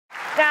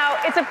Now,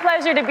 it's a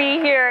pleasure to be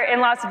here in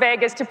Las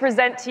Vegas to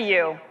present to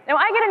you. Now,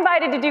 I get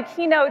invited to do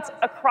keynotes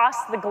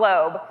across the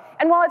globe.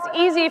 And while it's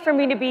easy for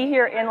me to be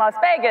here in Las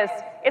Vegas,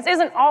 it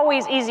isn't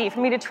always easy for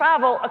me to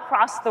travel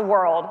across the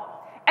world.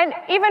 And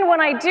even when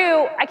I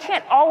do, I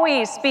can't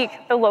always speak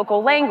the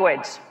local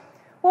language.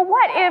 Well,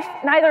 what if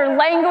neither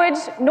language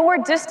nor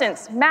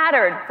distance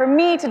mattered for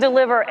me to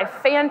deliver a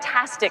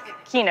fantastic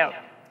keynote?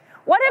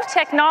 What if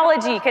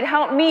technology could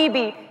help me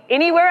be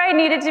anywhere I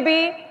needed to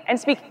be and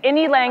speak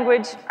any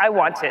language I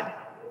wanted?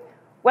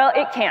 Well,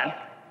 it can.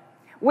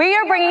 We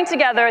are bringing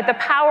together the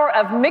power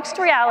of mixed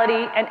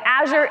reality and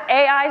Azure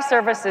AI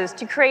services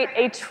to create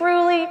a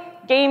truly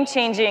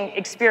game-changing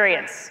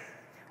experience.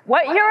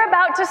 What you're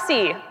about to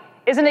see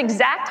is an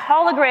exact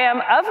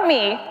hologram of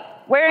me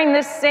wearing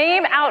the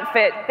same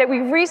outfit that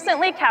we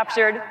recently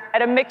captured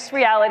at a mixed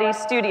reality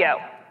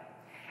studio.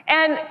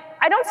 And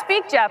I don't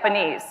speak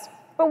Japanese,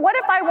 but what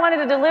if I wanted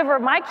to deliver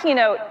my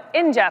keynote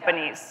in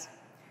Japanese?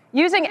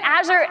 Using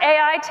Azure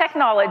AI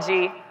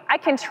technology, I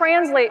can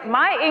translate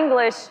my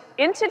English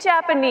into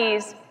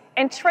Japanese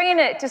and train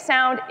it to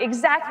sound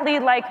exactly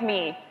like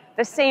me,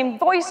 the same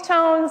voice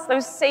tones,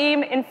 those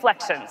same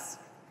inflections.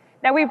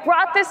 Now, we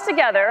brought this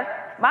together,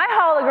 my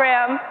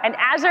hologram and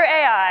Azure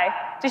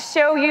AI, to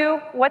show you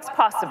what's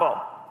possible.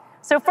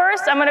 So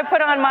first, I'm going to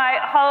put on my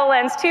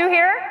HoloLens 2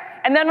 here,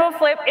 and then we'll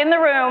flip in the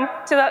room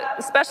to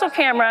the special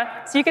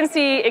camera so you can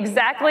see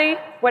exactly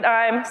what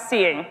I'm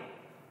seeing.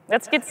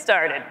 Let's get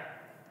started.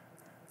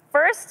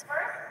 First,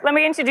 let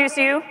me introduce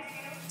you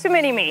to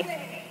Mini-Me.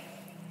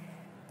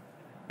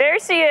 There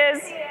she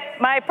is,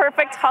 my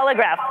perfect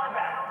holograph.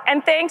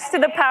 And thanks to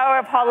the power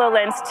of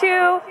HoloLens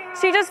 2,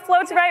 she just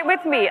floats right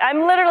with me.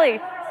 I'm literally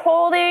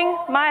holding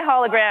my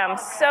hologram,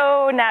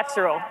 so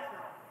natural.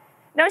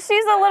 Now,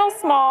 she's a little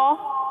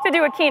small to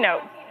do a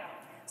keynote.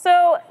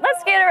 So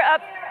let's get her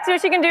up so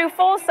she can do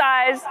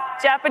full-size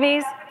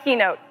Japanese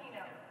keynote.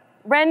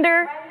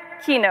 Render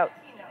keynote.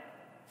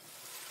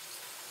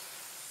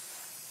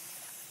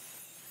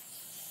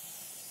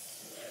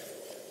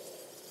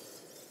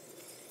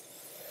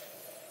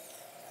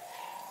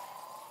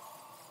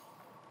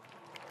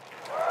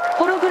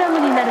ホログラム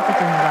になること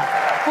には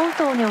本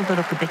当に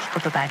驚くべきこ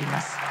とがあり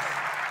ます。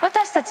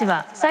私たち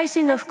は最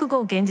新の複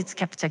合現実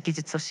キャプチャ技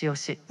術を使用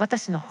し、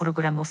私のホロ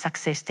グラムを作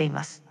成してい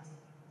ます。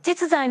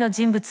実在の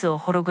人物を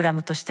ホログラ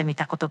ムとして見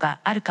たことが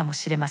あるかも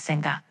しれませ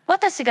んが、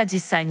私が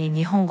実際に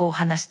日本語を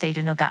話してい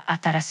るのが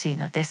新しい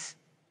のです。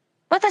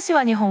私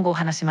は日本語を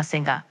話しませ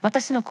んが、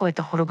私の声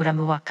とホログラ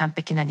ムは完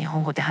璧な日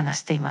本語で話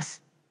していま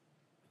す。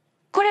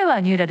これ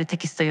はニューラルテ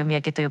キスト読み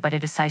上げと呼ばれ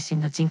る最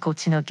新の人工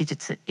知能技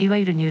術、いわ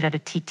ゆるニューラル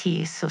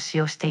TTS を使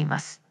用していま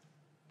す。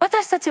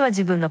私たちは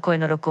自分の声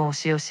の録音を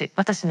使用し、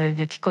私のよう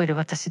に聞こえる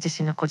私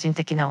自身の個人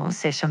的な音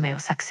声署名を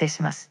作成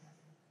します。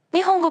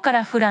日本語か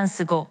らフラン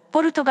ス語、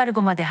ポルトガル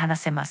語まで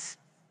話せます。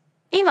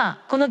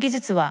今、この技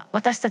術は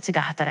私たち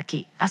が働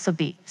き、遊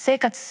び、生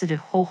活する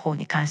方法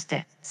に関し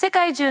て、世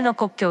界中の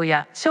国境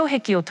や障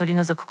壁を取り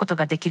除くこと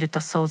ができる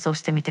と想像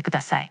してみてく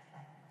ださい。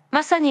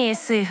まさに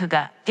SF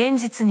が現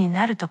実に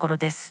なるところ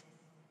です。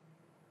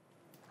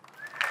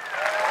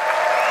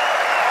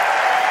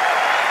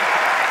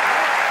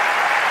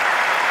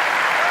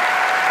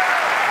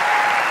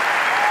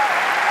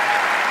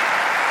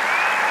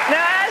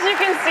You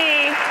can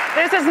see,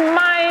 this is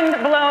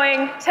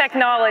mind-blowing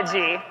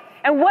technology.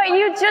 And what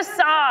you just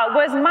saw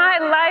was my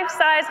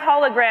life-size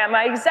hologram,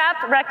 my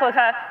exact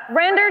replica,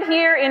 rendered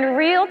here in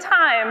real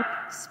time,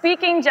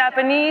 speaking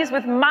Japanese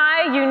with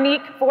my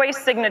unique voice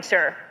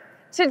signature.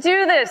 To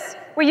do this,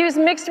 we use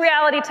mixed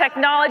reality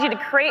technology to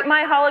create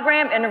my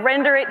hologram and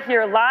render it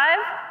here live.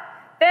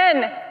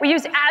 Then we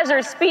use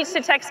Azure's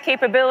speech-to-text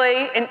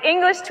capability and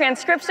English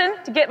transcription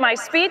to get my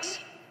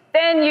speech,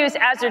 then use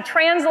Azure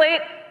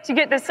Translate to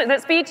get the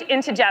speech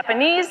into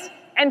Japanese,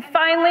 and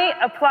finally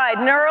applied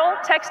neural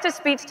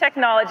text-to-speech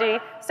technology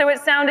so it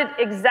sounded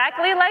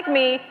exactly like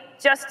me,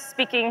 just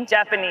speaking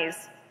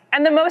Japanese.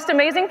 And the most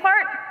amazing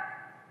part?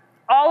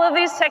 All of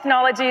these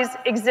technologies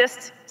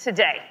exist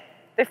today.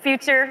 The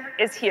future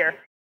is here.